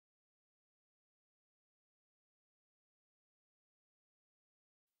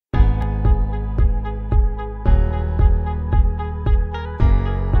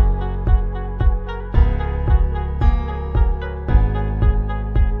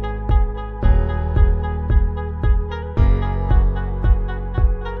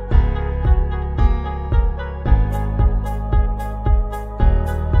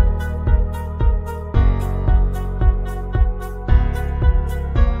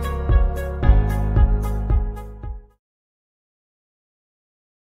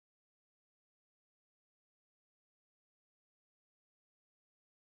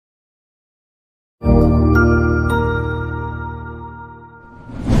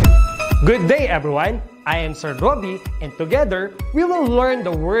Good day, everyone. I am Sir Robbie, and together, we will learn the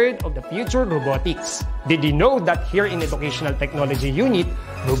word of the future, robotics. Did you know that here in Educational Technology Unit,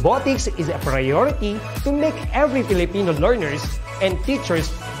 robotics is a priority to make every Filipino learners and teachers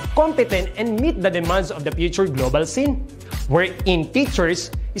competent and meet the demands of the future global scene? Wherein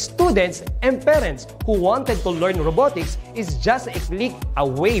teachers, students, and parents who wanted to learn robotics is just a click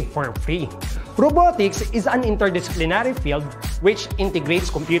away for free. Robotics is an interdisciplinary field which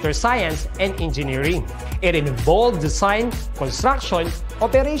integrates computer science and engineering. It involves design, construction,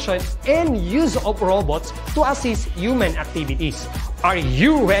 operation, and use of robots to assist human activities. Are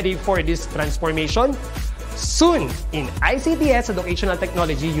you ready for this transformation? Soon in ICT's Educational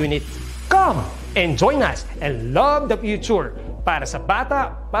Technology Unit. Come and join us and love the future para sa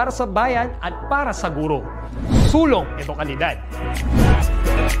bata, para sa bayan, at para sa guro. Sulong edukalidad.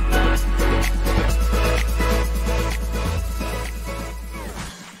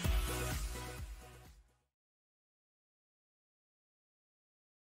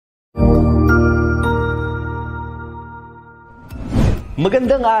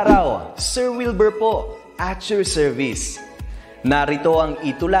 Magandang araw, Sir Wilbur po, at your service. Narito ang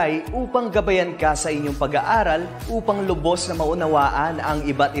ETUlay upang gabayan ka sa inyong pag-aaral upang lubos na maunawaan ang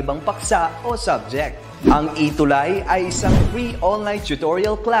iba't ibang paksa o subject. Ang ETUlay ay isang free online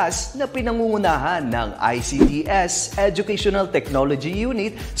tutorial class na pinangungunahan ng ICT's Educational Technology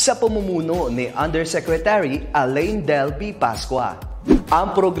Unit sa pamumuno ni Undersecretary Elaine Del P. Pascua.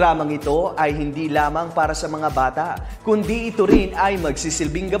 Ang programang ito ay hindi lamang para sa mga bata, kundi ito rin ay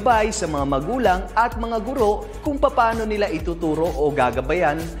magsisilbing gabay sa mga magulang at mga guro kung paano nila ituturo o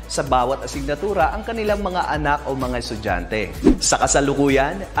gagabayan sa bawat asignatura ang kanilang mga anak o mga estudyante. Sa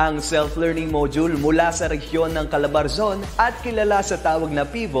kasalukuyan, ang self-learning module mula sa rehiyon ng Calabarzon at kilala sa tawag na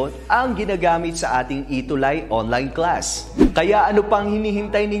pivot ang ginagamit sa ating ETUlay online class. Kaya ano pang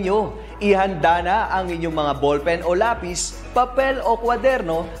hinihintay ninyo? Ihanda na ang inyong mga ballpen o lapis, papel o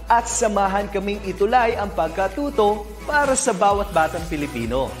kwaderno at samahan kaming itulay ang pagkatuto para sa bawat batang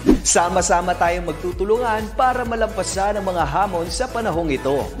Pilipino. Sama-sama tayong magtutulungan para malampasan ang mga hamon sa panahong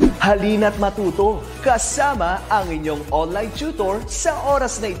ito. Halina't matuto kasama ang inyong online tutor sa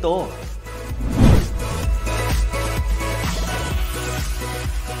oras na ito.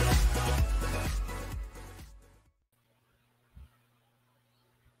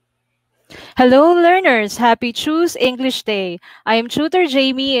 Hello learners! Happy Choose English Day! I am Tutor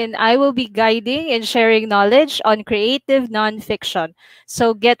Jamie and I will be guiding and sharing knowledge on creative nonfiction.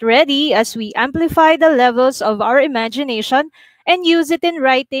 So get ready as we amplify the levels of our imagination and use it in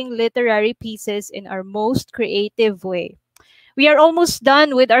writing literary pieces in our most creative way. We are almost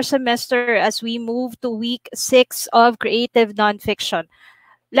done with our semester as we move to week 6 of creative nonfiction.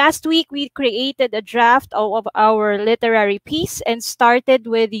 Last week, we created a draft of our literary piece and started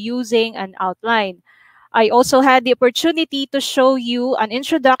with using an outline. I also had the opportunity to show you an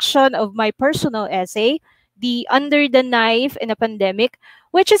introduction of my personal essay, The Under the Knife in a Pandemic,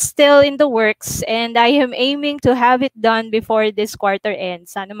 which is still in the works and I am aiming to have it done before this quarter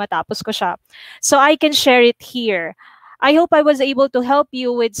ends. Sana matapos ko siya. So I can share it here. I hope I was able to help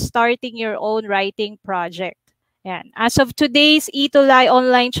you with starting your own writing project. And as of today's ETUlay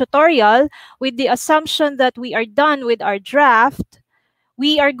online tutorial, with the assumption that we are done with our draft,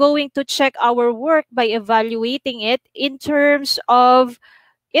 we are going to check our work by evaluating it in terms of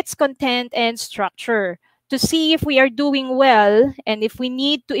its content and structure to see if we are doing well and if we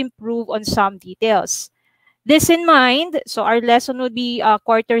need to improve on some details. This in mind, so our lesson would be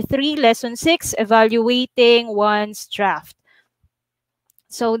quarter 3, lesson 6, evaluating one's draft.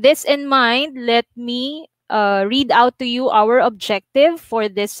 So this in mind, let me read out to you our objective for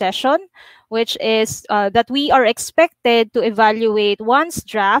this session, which is that we are expected to evaluate one's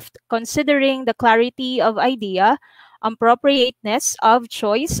draft considering the clarity of idea, appropriateness of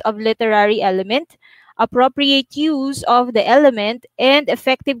choice of literary element, appropriate use of the element, and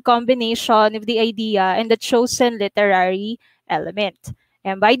effective combination of the idea and the chosen literary element.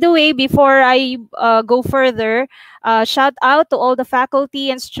 And by the way, before I go further, shout out to all the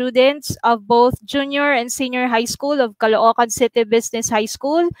faculty and students of both junior and senior high school of Caloocan City Business High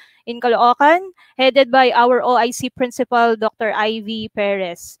School in Caloocan, headed by our OIC principal, Dr. Ivy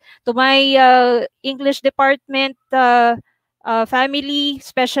Perez. To my English department family,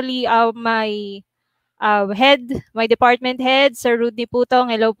 especially my my department head, Sir Rudy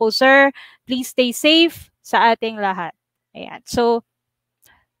Putong. Hello po, sir. Please stay safe sa ating lahat. Ayan. So,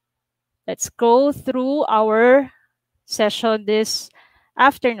 let's go through our session this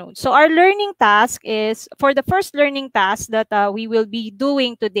afternoon. So our learning task is, for the first learning task that we will be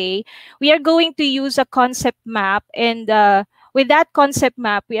doing today, we are going to use a concept map and with that concept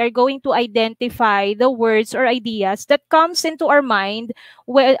map, we are going to identify the words or ideas that comes into our mind,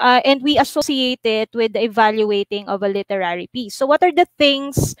 and we associate it with the evaluating of a literary piece. So what are the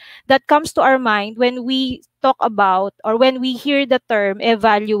things that comes to our mind when we talk about or when we hear the term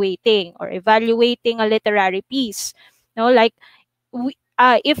evaluating or evaluating a literary piece? Like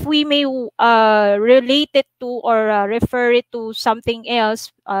if we may relate it to or refer it to something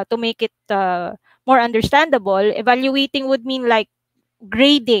else to make it more understandable, evaluating would mean like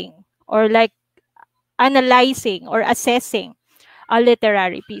grading or like analyzing or assessing a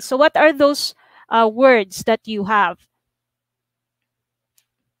literary piece. So what are those words that you have?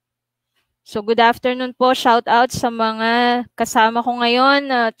 So good afternoon po. Shout out sa mga kasama ko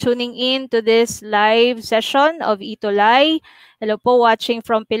ngayon tuning in to this live session of ETUlay. Hello po, watching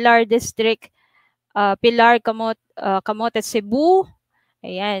from Pilar District, Pilar, Camotes, Cebu.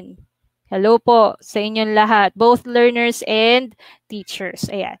 Ayan. Hello po sa inyong lahat, both learners and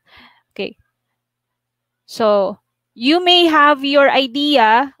teachers. Ayan. Okay. So, you may have your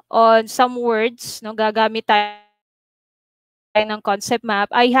idea on some words, no, gagamit tayo ng concept map.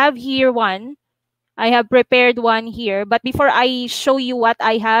 I have here one. I have prepared one here. But before I show you what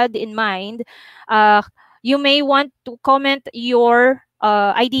I had in mind, you may want to comment your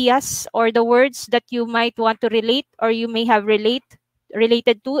ideas or the words that you might want to relate or you may have related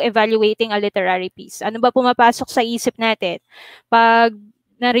to evaluating a literary piece. Ano ba pumapasok sa isip natin pag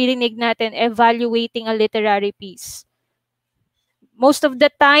naririnig natin evaluating a literary piece? Most of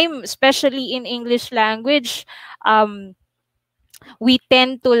the time, especially in English language, we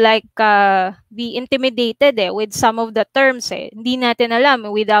tend to like be intimidated with some of the terms. Hindi natin alam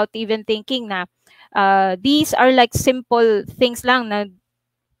without even thinking na these are like simple things lang na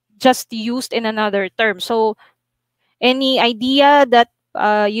just used in another term. So any idea that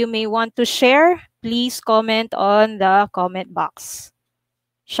you may want to share, please comment on the comment box.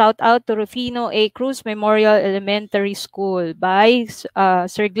 Shout out to Rufino A. Cruz Memorial Elementary School by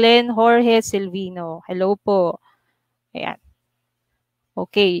Sir Glenn Jorge Silvino. Hello po. Ayan.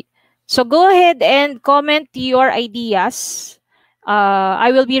 Okay. So go ahead and comment your ideas.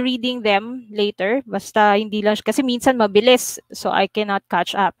 I will be reading them later. Basta hindi lang, kasi minsan mabilis. So I cannot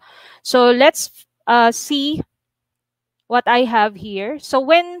catch up. So let's see what I have here. So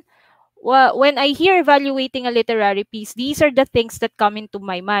when I hear evaluating a literary piece, these are the things that come into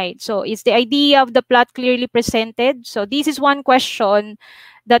my mind. So is the idea of the plot clearly presented? So this is one question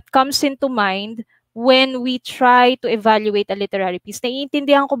that comes into mind when we try to evaluate a literary piece.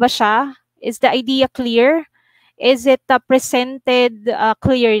 Naiintindihan ko ba siya? Is the idea clear? Is it presented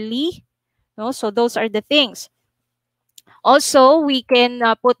clearly? No? So those are the things. Also, we can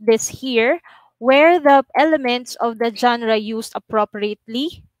put this here where the elements of the genre used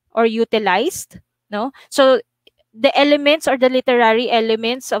appropriately or utilized. No? So the elements or the literary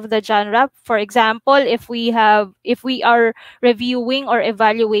elements of the genre, for example, if we are reviewing or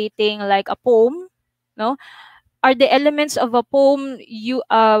evaluating like a poem, no, are the elements of a poem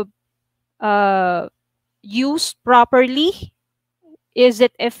used properly? Is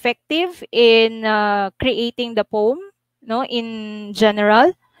it effective in creating the poem, no, in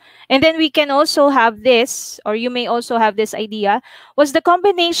general? And then we can also have this, or you may also have this idea, was the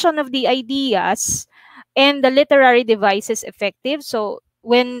combination of the ideas and the literary devices effective? So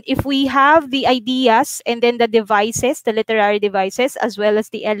if we have the ideas and then the devices, the literary devices, as well as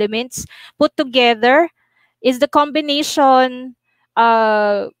the elements put together, is the combination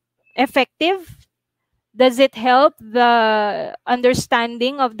effective? Does it help the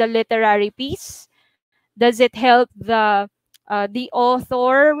understanding of the literary piece? Does it help the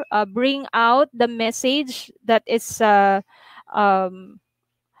author bring out the message that is um,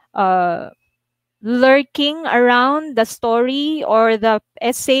 lurking around the story or the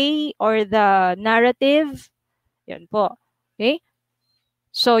essay or the narrative? Yan po. Okay?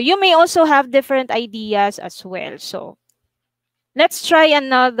 So you may also have different ideas as well. So let's try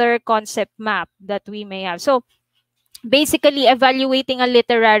another concept map that we may have. So basically, evaluating a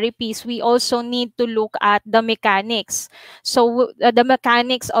literary piece, we also need to look at the mechanics. So the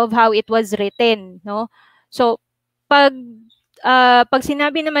mechanics of how it was written, no? So pag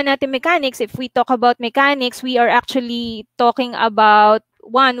sinabi naman natin mechanics, if we talk about mechanics, we are actually talking about,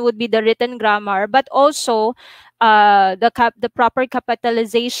 one would be the written grammar, but also the proper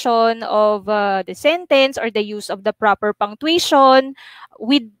capitalization of the sentence or the use of the proper punctuation.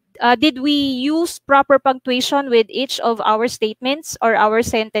 Did we use proper punctuation with each of our statements or our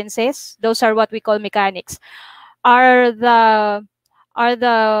sentences? Those are what we call mechanics. Are the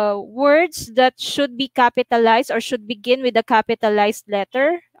words that should be capitalized or should begin with a capitalized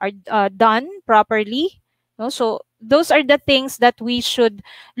letter are done properly? No? So those are the things that we should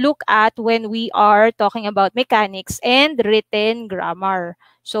look at when we are talking about mechanics and written grammar.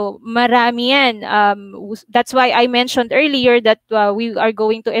 So marami yan. That's why I mentioned earlier that we are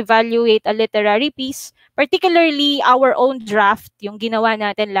going to evaluate a literary piece, particularly our own draft, yung ginawa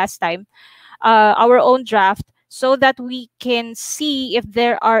natin last time, our own draft, so that we can see if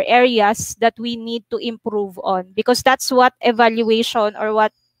there are areas that we need to improve on, because that's what evaluation or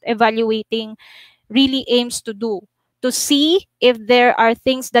what evaluating really aims to do, to see if there are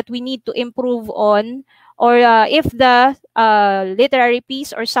things that we need to improve on, or if the literary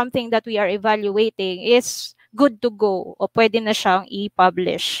piece or something that we are evaluating is good to go o pwede na siyang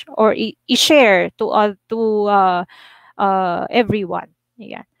i-publish or i-share to everyone.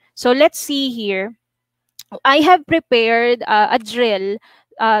 Yeah. So let's see here. I have prepared a drill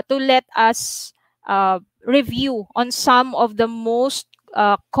to let us review on some of the most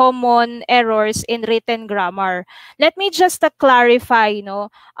common errors in written grammar. Let me just clarify,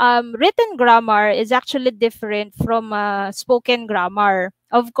 written grammar is actually different from spoken grammar.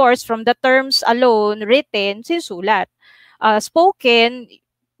 Of course, from the terms alone, written, sinusulat. Spoken,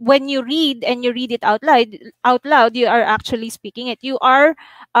 when you read and you read it out loud, you are actually speaking it. You are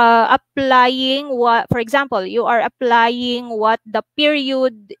applying what, for example, you are applying what the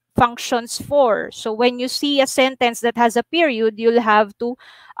period functions for. So when you see a sentence that has a period,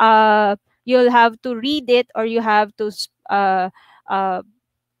 uh, you'll have to read it, or you have to uh,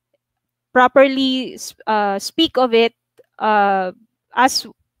 properly speak of it as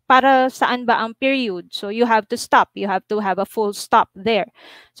para saan ba ang period. So you have to stop. You have to have a full stop there.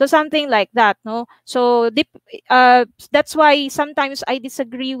 So something like that, no? So that's why sometimes I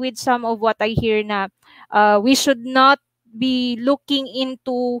disagree with some of what I hear na we should not be looking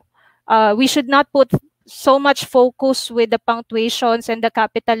into, we should not put so much focus with the punctuations and the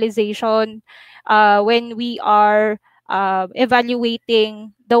capitalization when we are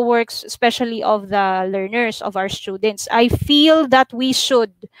evaluating the works, especially of the learners, of our students. I feel that we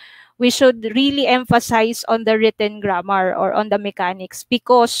should really emphasize on the written grammar or on the mechanics,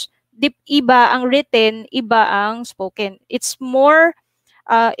 because iba ang written, iba ang spoken. It's more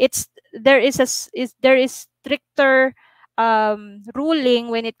it's there is there is stricter ruling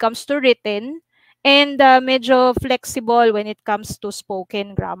when it comes to written, and medyo flexible when it comes to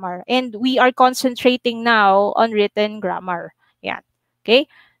spoken grammar. And we are concentrating now on written grammar. Yeah. Okay?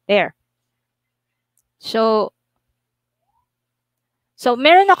 There. So,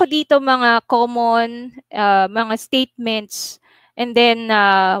 meron ako dito mga common mga statements, and then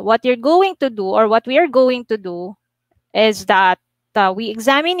what you're going to do, or what we are going to do, is that we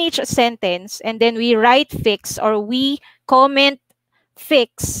examine each sentence, and then we write fix, or we comment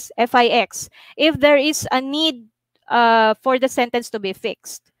fix, F-I-X, if there is a need for the sentence to be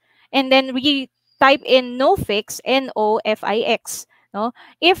fixed. And then we type in no fix, N-O-F-I-X. No?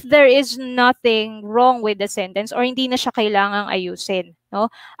 If there is nothing wrong with the sentence, or hindi na siya kailangang ayusin. No?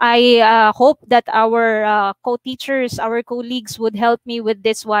 I hope that our co-teachers, our colleagues would help me with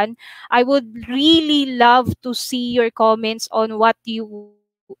this one. I would really love to see your comments on what you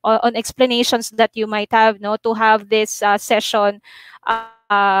on explanations that you might have, no, to have this session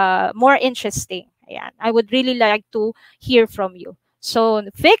more interesting. Ayan. I would really like to hear from you. So,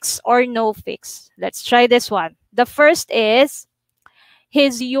 fix or no fix? Let's try this one. The first is,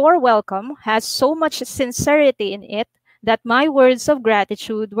 his "you're welcome" has so much sincerity in it that my words of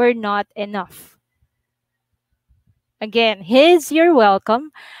gratitude were not enough. Again, his "you're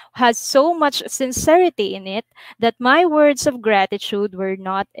welcome" has so much sincerity in it that my words of gratitude were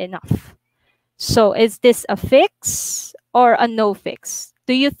not enough. So, is this a fix or a no fix?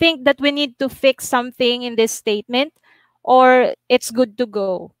 Do you think that we need to fix something in this statement, or it's good to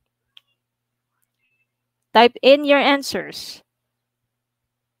go? Type in your answers.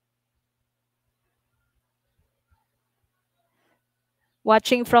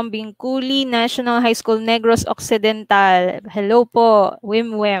 Watching from Bingkuli National High School, Negros Occidental. Hello po,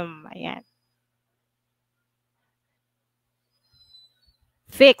 Wim. Ayan.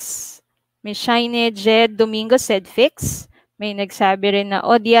 Fix. May Shine Jed Domingo said fix. May nagsabi rin na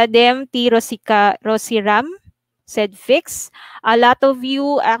Odiadem T. Rosiram said fix. A lot of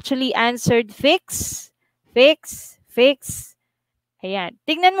you actually answered fix. Fix. Ayan.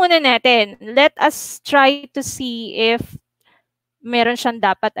 Tingnan muna natin. Let us try to see if meron siyang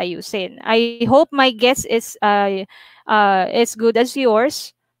dapat ayusin. I hope my guess is as good as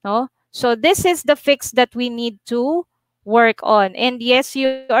yours, no? So this is the fix that we need to work on. And yes,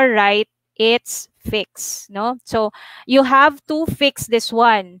 you are right, it's fix, no? So you have to fix this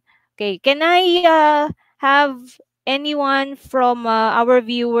one. Okay, can I have anyone from our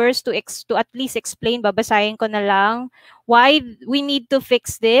viewers to at least explain, babasahin ko na lang, why we need to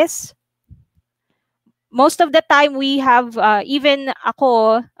fix this? Most of the time we have, even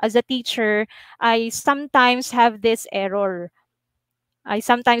ako as a teacher, I sometimes have this error.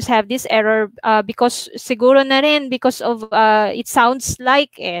 Because siguro na rin because of it sounds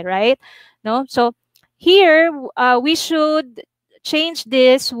like right? No? So here we should change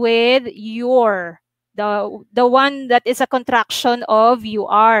this with your, the one that is a contraction of you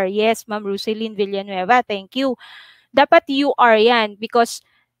are. Yes, Ma'am Rosaline Villanueva, thank you. Dapat you are yan because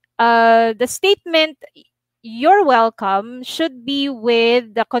the statement "you're welcome" should be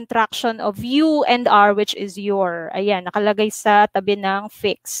with the contraction of you and are, which is your. Ayan, nakalagay sa tabi ng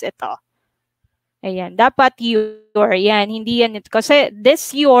fix. Ito. Ayan, dapat your. Yan, hindi yan. Kasi this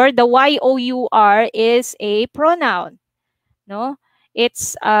your, the Y-O-U-R is a pronoun. No?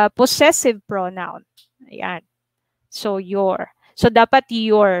 It's a possessive pronoun. Ayan. So, your. So, dapat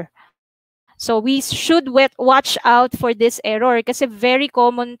your. So we should watch out for this error kasi very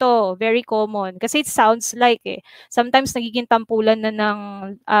common to, very common. Kasi it sounds like sometimes nagiging tampulan na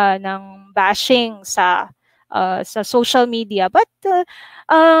ng bashing sa social media. But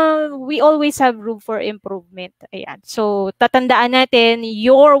we always have room for improvement. Ayan. So tatandaan natin,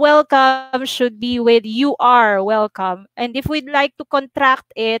 your welcome should be with you are welcome. And if we'd like to contract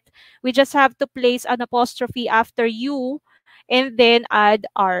it, we just have to place an apostrophe after you and then add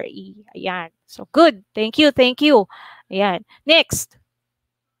RE. Ayan. So, good. Thank you. Thank you. Ayan. Next.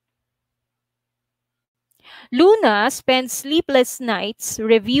 Luna spends sleepless nights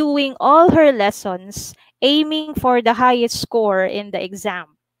reviewing all her lessons, aiming for the highest score in the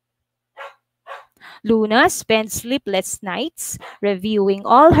exam. Luna spends sleepless nights reviewing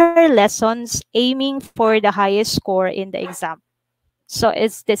all her lessons, aiming for the highest score in the exam. So,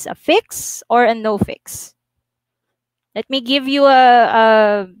 is this a fix or a no fix? Let me give you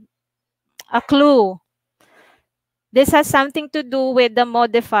a clue. This has something to do with the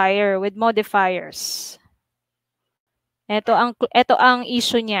modifier, with modifiers. Ito ang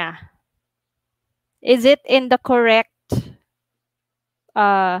issue niya. Is it in the correct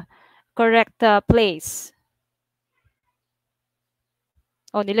place?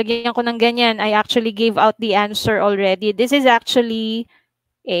 Oh, nilagyan ko ng ganyan. I actually gave out the answer already. This is actually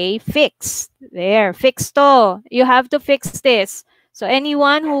a fix. There, fix to. You have to fix this. So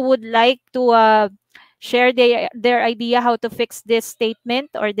anyone who would like to share their idea how to fix this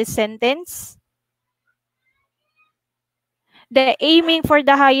statement or this sentence? The aiming for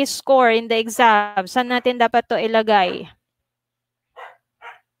the highest score in the exam. Saan natin dapat to ilagay?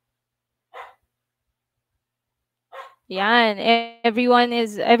 Yan. Everyone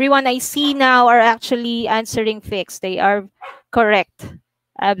I see now are actually answering fix. They are correct.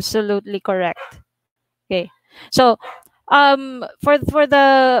 Absolutely correct. Okay. So, for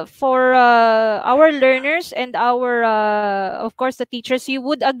our learners and our of course the teachers, you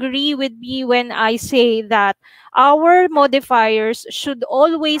would agree with me when I say that our modifiers should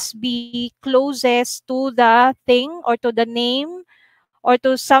always be closest to the thing or to the name or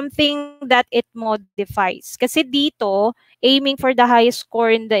to something that it modifies. Kasi dito, aiming for the highest score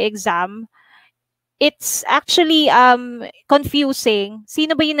in the exam, it's actually confusing.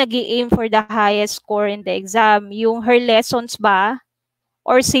 Sino ba yung nag-i-aim for the highest score in the exam? Yung her lessons ba?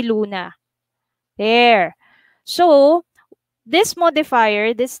 Or si Luna? There. So, this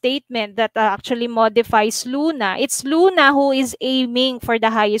modifier, this statement that actually modifies Luna, it's Luna who is aiming for the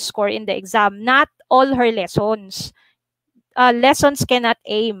highest score in the exam, not all her lessons. Lessons cannot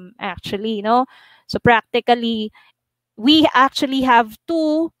aim, actually, no? So, practically, we actually have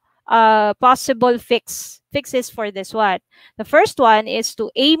two possible fixes for this one. The first one is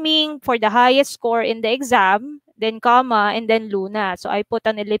to aiming for the highest score in the exam, then comma, and then Luna. So I put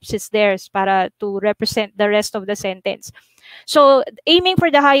an ellipsis there para to represent the rest of the sentence. So aiming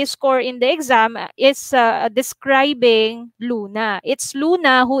for the highest score in the exam is describing Luna. It's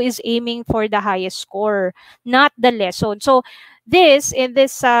Luna who is aiming for the highest score, not the lesson. So in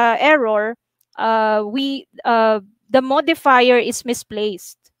this error, the modifier is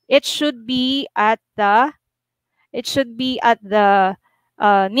misplaced. It should be at the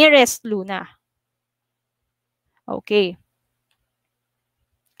nearest Luna. Okay.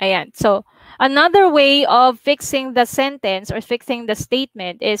 Ayan. So, another way of fixing the sentence or fixing the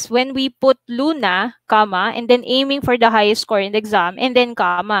statement is when we put Luna, comma, and then aiming for the highest score in the exam, and then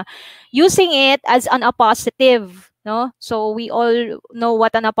comma. Using it as an appositive. No? So we all know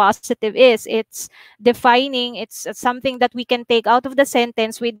what an appositive is. It's defining, it's something that we can take out of the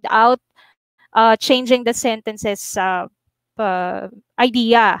sentence without changing the sentence's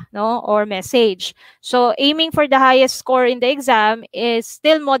idea, no, or message. So aiming for the highest score in the exam is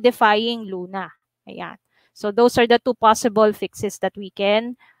still modifying Luna. Ayan. So those are the two possible fixes that we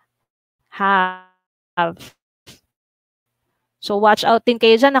can have. So watch out din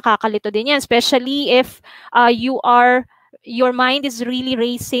kayo dyan, nakakalito din yan, especially if your mind is really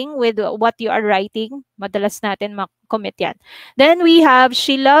racing with what you are writing. Madalas natin commit yan. Then we have,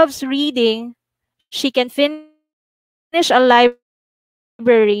 she loves reading. She can finish a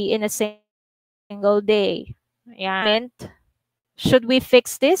library in a single day. Ayan. Should we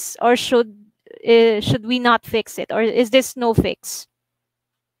fix this, or should we not fix it, or is this no fix?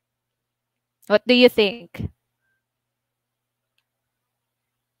 What do you think?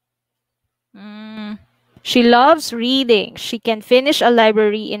 She loves reading. She can finish a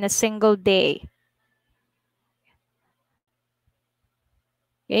library in a single day.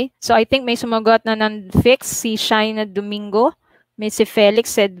 Okay, so I think may sumagot na ng fix, si Shaina Domingo. May si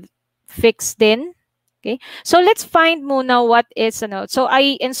Felix said fix din. Okay, so let's find muna what is ano. So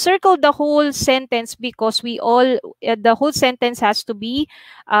I encircled the whole sentence because the whole sentence has to be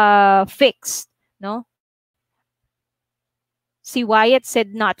fixed, no? Si Wyatt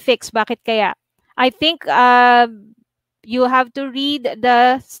said not fixed. Bakit kaya? I think you have to read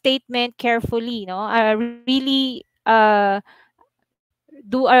the statement carefully, no? Really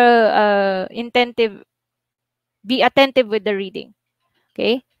do be attentive with the reading.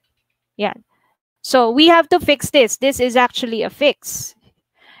 Okay? Yeah. So we have to fix this. This is actually a fix.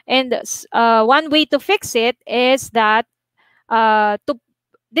 And one way to fix it is that the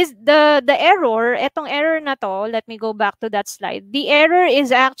error, etong error na to, let me go back to that slide. The error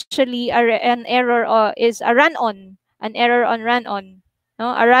is actually an error, is a run-on, an error on run-on,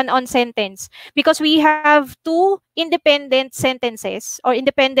 no? A run-on sentence. Because we have two independent sentences, or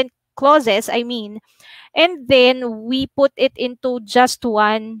independent clauses, I mean, and then we put it into just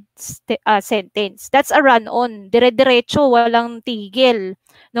one sentence. That's a run-on. Dire-diretso, walang tigil,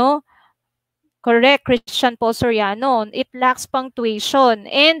 no? Correct, Christian Paul Soriano. It lacks punctuation.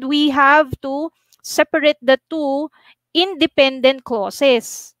 And we have to separate the two independent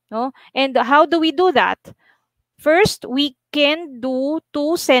clauses, no? And how do we do that? First, we can do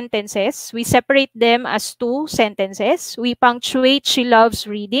two sentences. We separate them as two sentences. We punctuate, she loves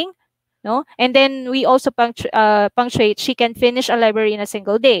reading, no? And then we also punctuate, she can finish a library in a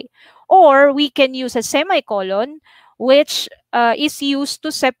single day. Or we can use a semicolon, which is used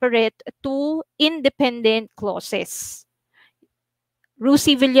to separate two independent clauses.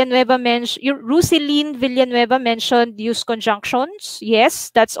 Rusilin Villanueva mentioned use conjunctions.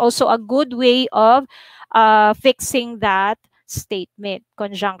 Yes, that's also a good way of fixing that statement,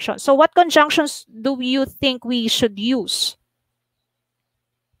 conjunction. So what conjunctions do you think we should use?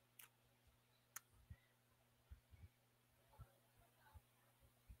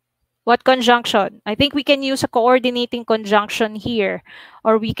 What conjunction? I think we can use a coordinating conjunction here,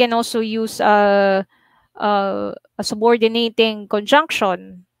 or we can also use a subordinating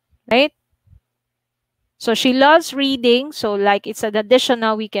conjunction, right? So she loves reading, so like it's an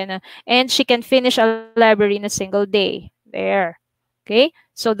additional, we can, and she can finish a library in a single day. There. Okay?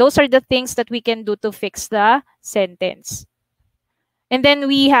 So those are the things that we can do to fix the sentence. And then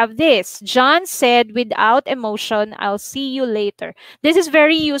we have this. John said, without emotion, I'll see you later. This is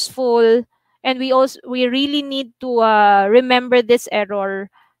very useful, and we really need to remember this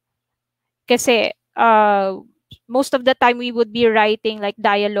error. Kasi most of the time we would be writing like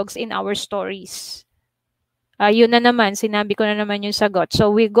dialogues in our stories. Yun na naman, sinabi ko na naman yung sagot.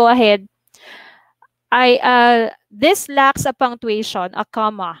 So we go ahead. This lacks a punctuation, a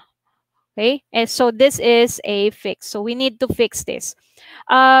comma. Okay, and so this is a fix. So we need to fix this.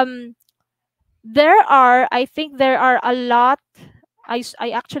 I think there are a lot. I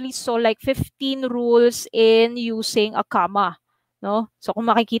actually saw like 15 rules in using a comma. No? So kung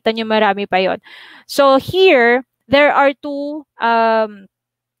makikita nyo, marami pa yon. So here, there are two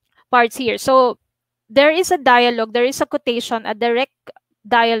parts here. So there is a dialogue, there is a quotation, a direct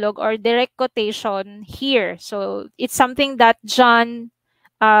dialogue or direct quotation here. So it's something that John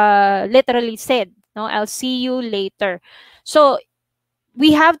literally said, no, I'll see you later. So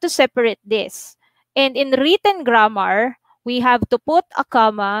we have to separate this. And in written grammar, we have to put a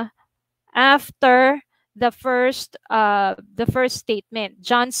comma after the first statement.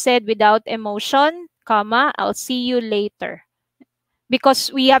 John said, without emotion, comma, I'll see you later.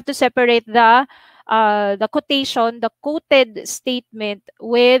 Because we have to separate the quotation, the quoted statement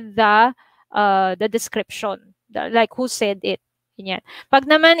with the description, like who said it. Ganyan. Pag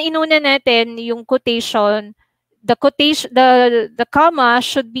naman inuna natin yung quotation, the quotation, the comma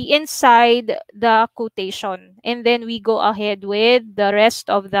should be inside the quotation, and then we go ahead with the rest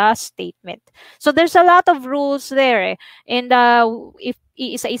of the statement. So there's a lot of rules there, and if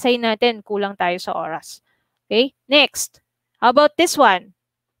iisa-isay natin, kulang tayo sa oras. Okay, next. How about this one?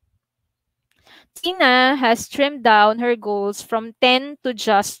 Tina has trimmed down her goals from 10 to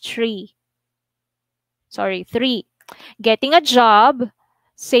just 3. Sorry, 3. Getting a job,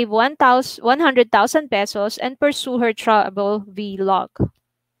 save 100,000 pesos, and pursue her travel vlog.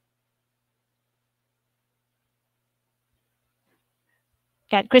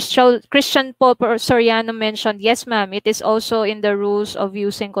 Yeah, Christian Paul Soriano mentioned, yes, ma'am, it is also in the rules of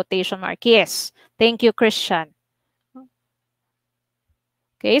using quotation mark. Yes, thank you, Christian.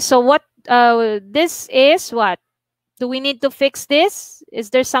 Okay, so what this is what? Do we need to fix this? Is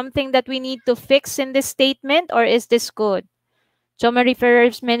there something that we need to fix in this statement, or is this good? Jo Marie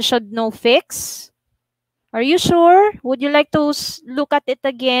Ferrers mentioned no fix. Are you sure? Would you like to look at it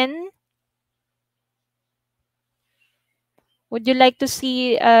again? Would you like to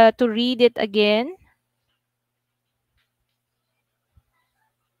see, to read it again?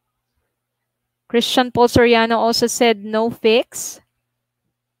 Christian Paul Soriano also said no fix.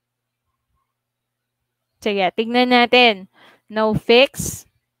 Sige, tignan natin. No fix.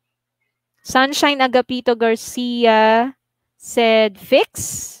 Sunshine Agapito Garcia said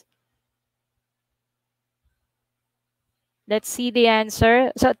fix. Let's see the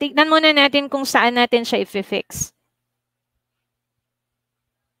answer. So, tignan muna natin kung saan natin siya i-fix.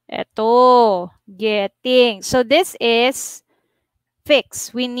 Ito, getting. So, this is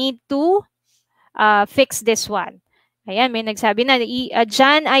fix. We need to fix this one. Ayan, may nagsabi na.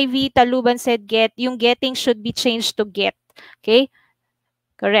 John Ivy Taluban said get. Yung getting should be changed to get. Okay?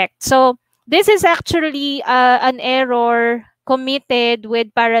 Correct. So, this is actually an error committed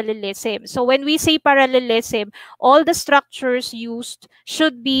with parallelism. So, when we say parallelism, all the structures used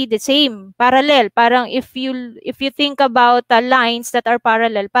should be the same. Parallel. Parang if you think about lines that are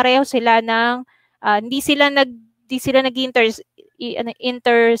parallel, pareho sila ng hindi sila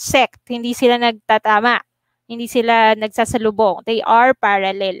intersect, hindi sila nagtatama, hindi sila nagsasalubong. They are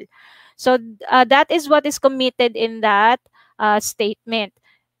parallel. So, that is what is committed in that statement.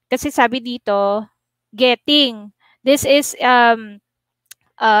 Kasi sabi dito, getting. This is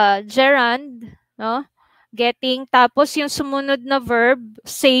gerund, no? Getting. Tapos yung sumunod na verb,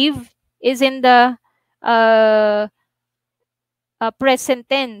 save, is in the present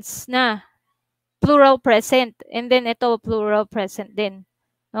tense na. Plural present. And then ito, plural present din.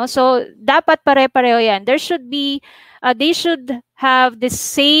 No? So, dapat pare-pareho yan. There should be, they should have the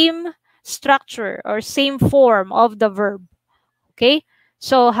same structure or same form of the verb. Okay?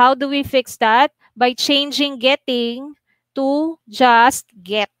 So, how do we fix that? By changing getting to just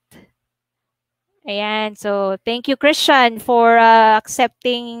get. Ayan. So, thank you, Christian, for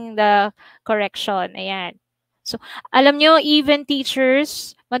accepting the correction. Ayan. So, alam nyo, even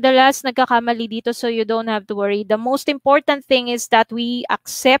teachers, madalas nagkakamali dito, so you don't have to worry. The most important thing is that we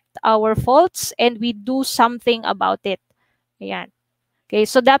accept our faults and we do something about it. Ayan. Okay,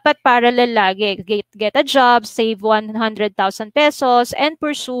 so dapat parallel lagi. Get a job, save 100,000 pesos, and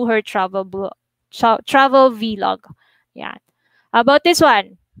pursue her travel vlog. Yan. How about this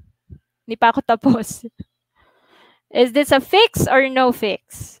one? Hindi pa ako tapos. Is this a fix or no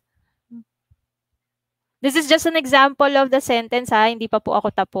fix? This is just an example of the sentence, ha? Hindi pa po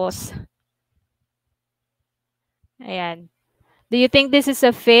ako tapos. Ayan. Do you think this is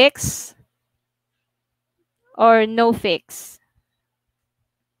a fix or no fix?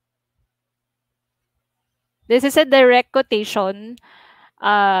 This is a direct quotation,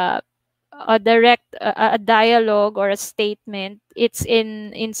 a dialogue or a statement. It's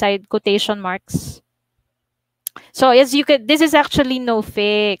inside quotation marks. So as you could, this is actually no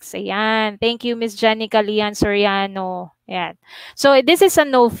fix. Ayan. Thank you, Miss Janica Lian Soriano. Ayan. So this is a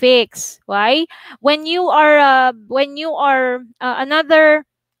no fix. Why? When you are another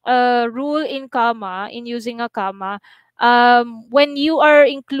rule in comma, in using a comma, when you are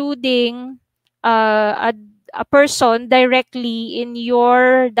including a person directly in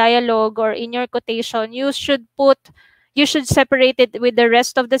your dialogue or in your quotation, you should separate it with the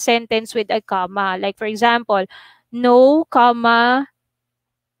rest of the sentence with a comma. Like for example, no, comma,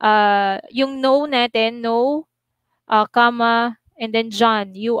 yung no natin, no, comma, and then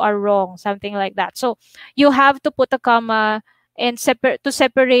John, you are wrong, something like that. So you have to put a comma and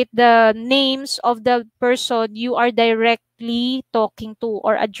separate the names of the person you are directly talking to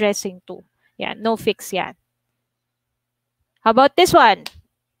or addressing to. Yeah, no fix yan. How about this one?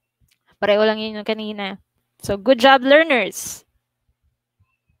 Pareho lang yun yung kanina. So, good job, learners.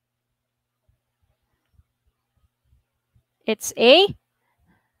 It's a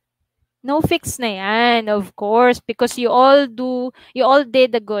no fix na yan, of course, because you all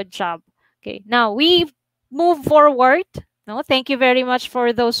did a good job. Okay, now we move forward. No, thank you very much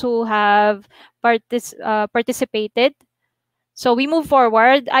for those who have participated. So we move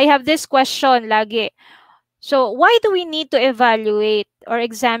forward. I have this question lagi. So why do we need to evaluate or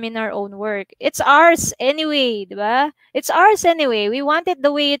examine our own work? It's ours anyway, di ba? It's ours anyway. We want it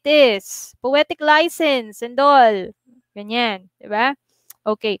the way it is. Poetic license and all. Ganyan, di ba?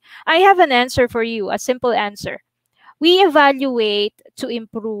 Okay. I have an answer for you, a simple answer. We evaluate to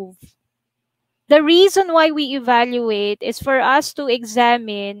improve. The reason why we evaluate is for us to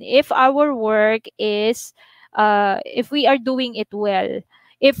examine if our work is, if we are doing it well.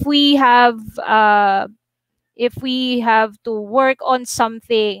 If we have to work on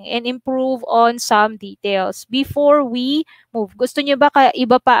something and improve on some details before we move. Gusto nyo ba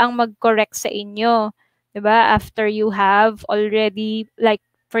iba pa ang mag-correct sa inyo? 'Di ba? After you have already, like,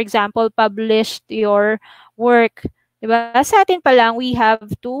 for example, published your work. 'Di ba? Sa atin pa lang, we have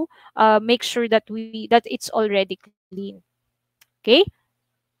to make sure that it's already clean. Okay?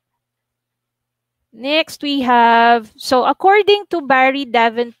 Next, we have, so according to Barry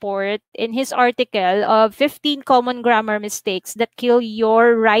Davenport in his article of 15 common grammar mistakes that kill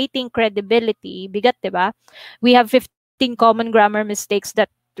your writing credibility, bigat, diba? We have 15 common grammar mistakes that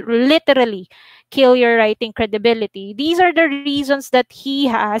literally kill your writing credibility. These are the reasons that he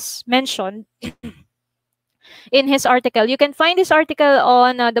has mentioned in his article. You can find this article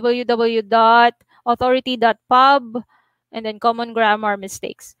on www.authority.pub and then common grammar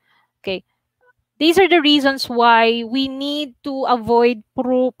mistakes. Okay. These are the reasons why we need to avoid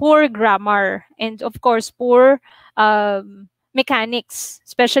poor grammar and, of course, poor mechanics,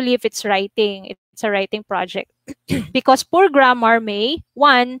 especially if it's writing. It's a writing project. Because poor grammar may,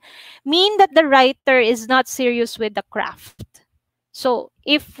 one, mean that the writer is not serious with the craft. So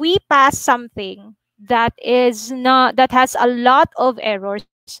if we pass something that has a lot of errors,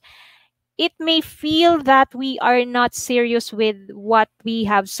 it may feel that we are not serious with what we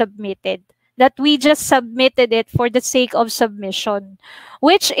have submitted, that we just submitted it for the sake of submission,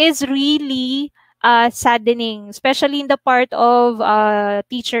 which is really saddening, especially in the part of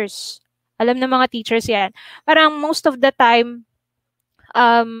teachers. Alam na mga teachers yan. Parang most of the time,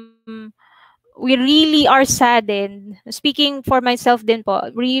 we really are saddened. Speaking for myself din po,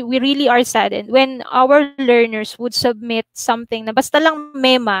 we really are saddened when our learners would submit something na basta lang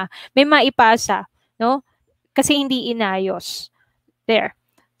may maipasa, no? Kasi hindi inayos. There.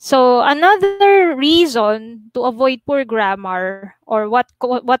 So another reason to avoid poor grammar, or what's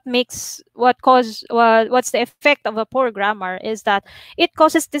the effect of a poor grammar, is that it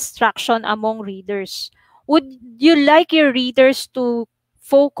causes distraction among readers. Would you like your readers to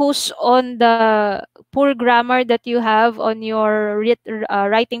focus on the poor grammar that you have on your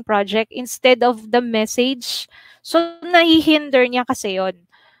writing project instead of the message? So nahihinder niya kasi yon.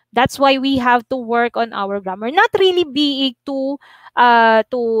 That's why we have to work on our grammar, not really being too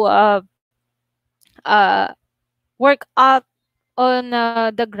work out on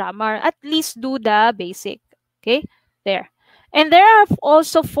the grammar. At least do the basic. Okay, there. And there are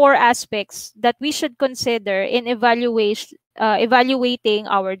also 4 aspects that we should consider in evaluating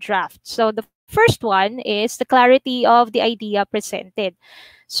our draft. So the first one is the clarity of the idea presented.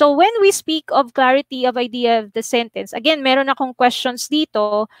 So when we speak of clarity of idea of the sentence, again, meron akong questions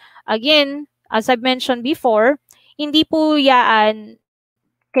dito. Again, as I've mentioned before, hindi po yaan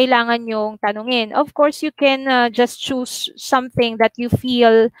kailangan yung tanungin. Of course, you can just choose something that you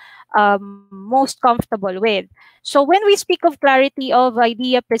feel most comfortable with. So when we speak of clarity of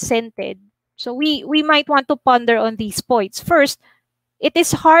idea presented, so we might want to ponder on these points. First, it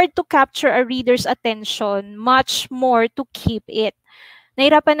is hard to capture a reader's attention, much more to keep it.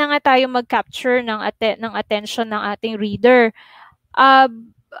 Nahirapan na nga tayo mag-capture ng attention ng ating reader.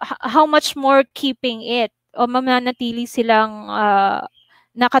 How much more keeping it? O mananatili silang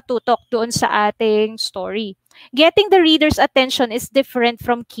nakatutok doon sa ating story. Getting the reader's attention is different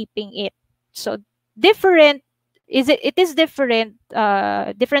from keeping it. So different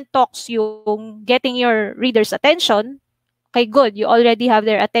talks yung getting your reader's attention. Okay, good, you already have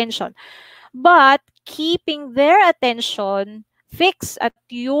their attention. But keeping their attention fixed at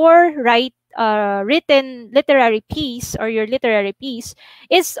your written literary piece or your literary piece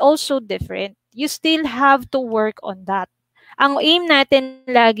is also different. You still have to work on that. Ang aim natin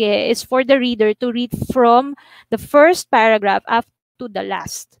lagi is for the reader to read from the first paragraph up to the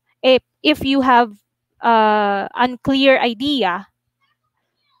last. If you have unclear idea,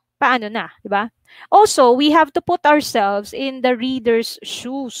 paano na, di ba? Also, we have to put ourselves in the reader's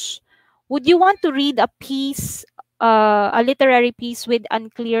shoes. Would you want to read a piece a literary piece with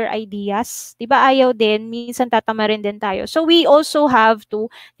unclear ideas. Di ba ayaw din, minsan tatamarin din tayo. So we also have to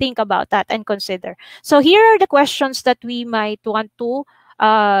think about that and consider. So here are the questions that we might want to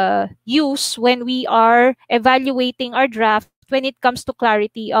use when we are evaluating our draft when it comes to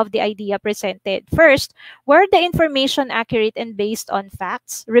clarity of the idea presented. First, were the information accurate and based on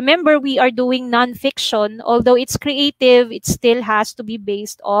facts? Remember, we are doing nonfiction. Although it's creative, it still has to be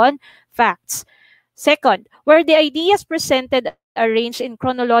based on facts. Second, were the ideas presented arranged in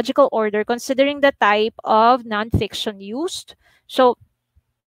chronological order considering the type of nonfiction used? So,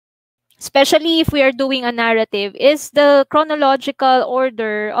 especially if we are doing a narrative, is the chronological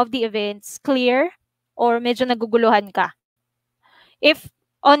order of the events clear or medyo naguguluhan ka? If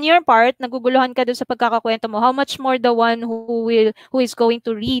on your part, naguguluhan ka dun sa pagkakakwento mo, how much more the one who is going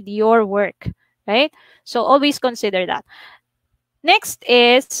to read your work, right? So always consider that. Next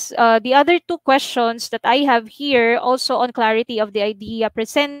is the other two questions that I have here also on clarity of the idea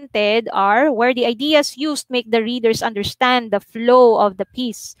presented are where the ideas used make the readers understand the flow of the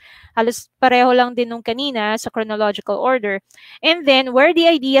piece. Halos pareho lang din nung kanina sa chronological order. And then where the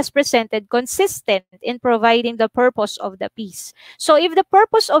ideas presented consistent in providing the purpose of the piece. So if the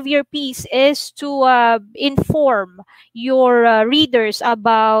purpose of your piece is to inform your readers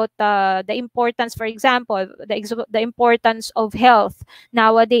about the importance, for example, the importance of health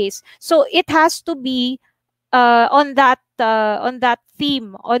nowadays. So it has to be on that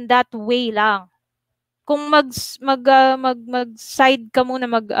theme, on that way lang. Kung mag side ka muna,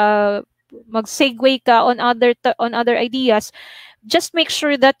 mag segue ka on other ideas, just make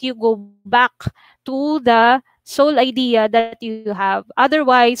sure that you go back to the sole idea that you have.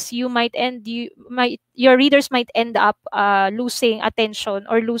 Otherwise, your readers might end up losing attention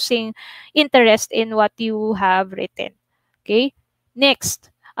or losing interest in what you have written. Okay. Next,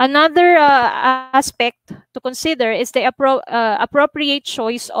 another aspect to consider is the appropriate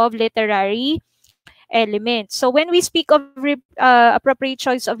choice of literary elements. So when we speak of appropriate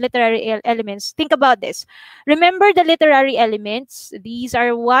choice of literary elements, think about this. Remember the literary elements. These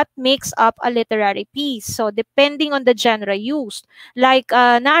are what makes up a literary piece. So depending on the genre used, like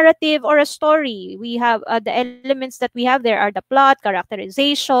a narrative or a story, we have the elements that we have there are the plot,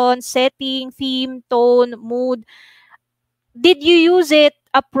 characterization, setting, theme, tone, mood. Did you use it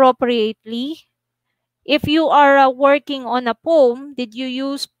appropriately? If you are working on a poem, did you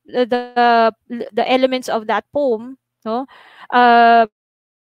use the elements of that poem, no,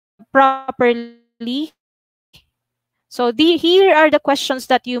 properly? So here are the questions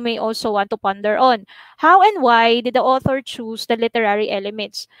that you may also want to ponder on. How and why did the author choose the literary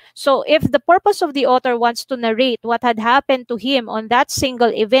elements? So if the purpose of the author wants to narrate what had happened to him on that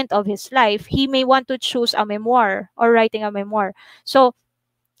single event of his life, he may want to choose a memoir or writing a memoir. So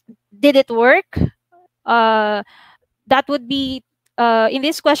did it work? uh, that would be in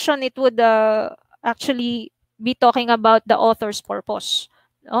this question it would actually be talking about the author's purpose,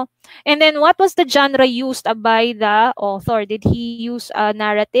 no? And then what was the genre used by the author? Did he use a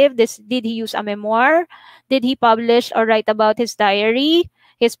narrative? Did he use a memoir? Did he publish or write about his diary?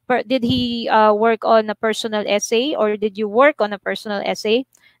 Did he work on a personal essay, or did you work on a personal essay?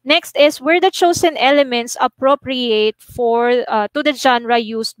 Next is, were the chosen elements appropriate for to the genre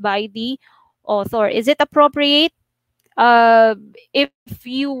used by the author? Is it appropriate? If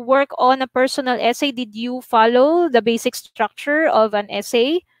you work on a personal essay, did you follow the basic structure of an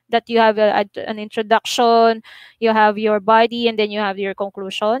essay? That you have an introduction, you have your body, and then you have your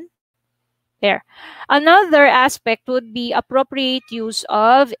conclusion. There. Another aspect would be appropriate use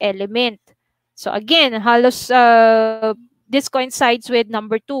of element. So again, halos this coincides with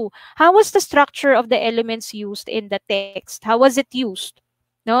number 2. How was the structure of the elements used in the text? How was it used?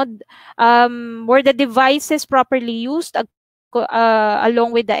 No, were the devices properly used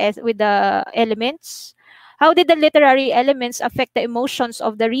along with the elements? How did the literary elements affect the emotions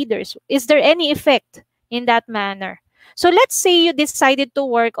of the readers? Is there any effect in that manner? So let's say you decided to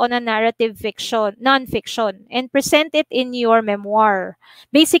work on a narrative fiction, non-fiction, and present it in your memoir.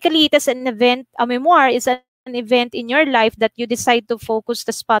 Basically, it is an event. A memoir is an event in your life that you decide to focus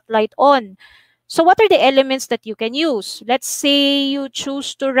the spotlight on. So what are the elements that you can use? Let's say you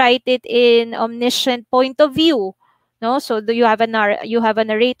choose to write it in omniscient point of view. No, so you have a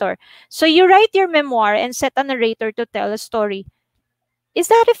narrator. So you write your memoir and set a narrator to tell a story. Is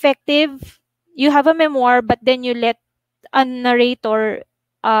that effective? You have a memoir, but then you let a narrator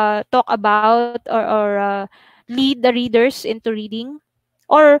talk about or lead the readers into reading?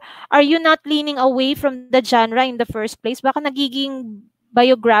 Or are you not leaning away from the genre in the first place? Baka nagiging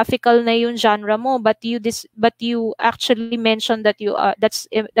biographical na yung genre mo, but you actually mentioned that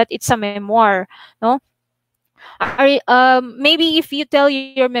that it's a memoir, no? Maybe if you tell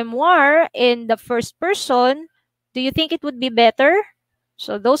your memoir in the first person, do you think it would be better?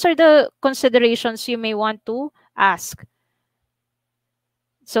 So those are the considerations you may want to ask.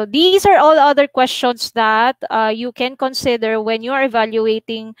 So these are all other questions that you can consider when you are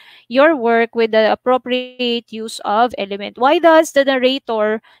evaluating your work with the appropriate use of element. Why does the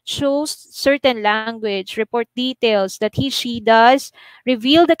narrator choose certain language, report details that he, she does,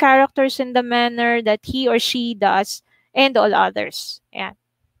 reveal the characters in the manner that he or she does, and all others? Yeah.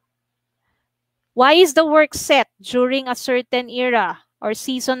 Why is the work set during a certain era or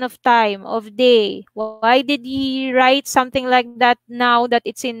season of time, of day? Why did he write something like that now that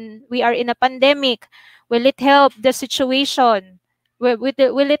we are in a pandemic? Will it help the situation? Will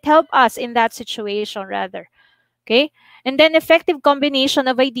it help us in that situation rather? Okay? And then effective combination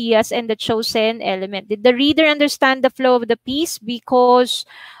of ideas and the chosen element. Did the reader understand the flow of the piece because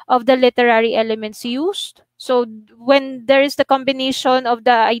of the literary elements used? So when there is the combination of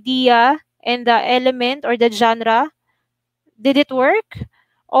the idea and the element or the genre, did it work?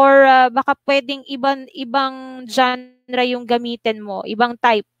 Or baka pwedeng ibang genre yung gamitin mo, ibang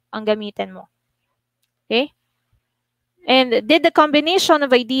type ang gamitin mo. Okay? And did the combination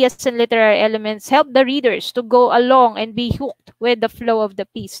of ideas and literary elements help the readers to go along and be hooked with the flow of the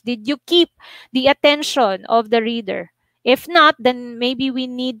piece? Did you keep the attention of the reader? If not, then maybe we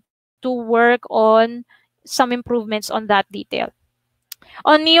need to work on some improvements on that detail.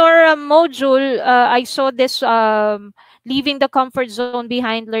 On your module, I saw this leaving the comfort zone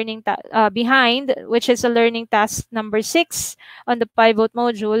behind which is a learning task number 6 on the pivot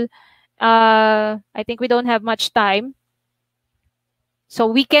module. I think we don't have much time. So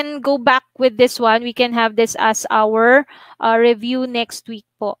we can go back with this one. We can have this as our review next week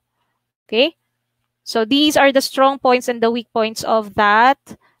po. Okay? So these are the strong points and the weak points of that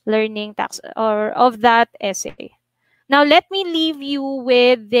learning task or of that essay. Now, let me leave you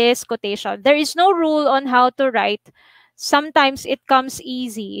with this quotation. There is no rule on how to write. Sometimes it comes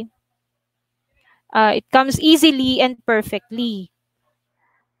easy. It comes easily and perfectly.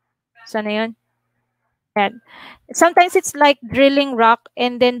 Sana yun? And sometimes it's like drilling rock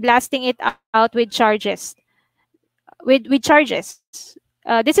and then blasting it out with charges. With charges.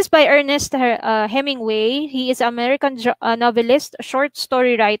 This is by Ernest Hemingway. He is an American novelist, short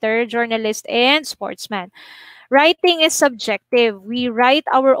story writer, journalist, and sportsman. Writing is subjective. We write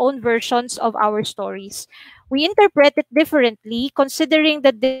our own versions of our stories. We interpret it differently considering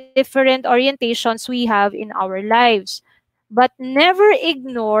the different orientations we have in our lives. But never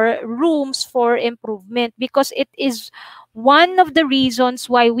ignore rooms for improvement because it is one of the reasons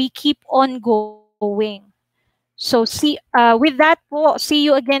why we keep on going. So with that po, see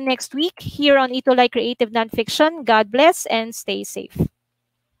you again next week here on ETUlay Creative Nonfiction. God bless and stay safe.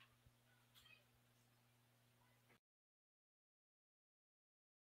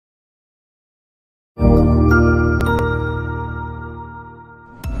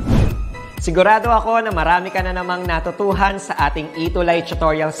 Sigurado ako na marami ka na namang natutuhan sa ating ETUlay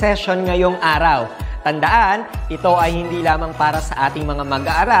tutorial session ngayong araw. Tandaan, ito ay hindi lamang para sa ating mga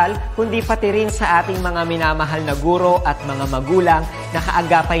mag-aaral, kundi pati rin sa ating mga minamahal na guro at mga magulang na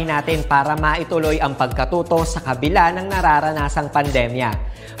kaagapay natin para maituloy ang pagkatuto sa kabila ng nararanasang pandemya.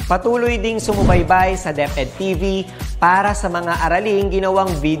 Patuloy ding sumubaybay sa DepEd TV para sa mga araling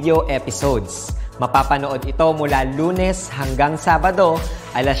ginawang video episodes. Mapapanood ito mula Lunes hanggang Sabado,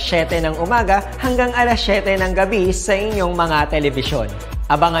 alas 7 ng umaga hanggang alas 7 ng gabi sa inyong mga telebisyon.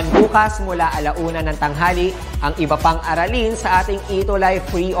 Abangan bukas mula 1:00 ng tanghali ang iba pang aralin sa ating ETUlay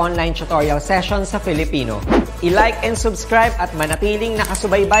free online tutorial session sa Filipino. I-like and subscribe at manatiling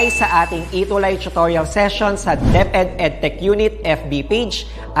nakasubaybay sa ating ETUlay tutorial session sa DepEd Edtech Unit FB page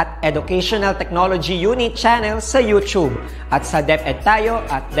at Educational Technology Unit channel sa YouTube at sa DepEd Tayo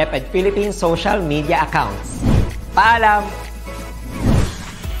at DepEd Philippines social media accounts. Paalam!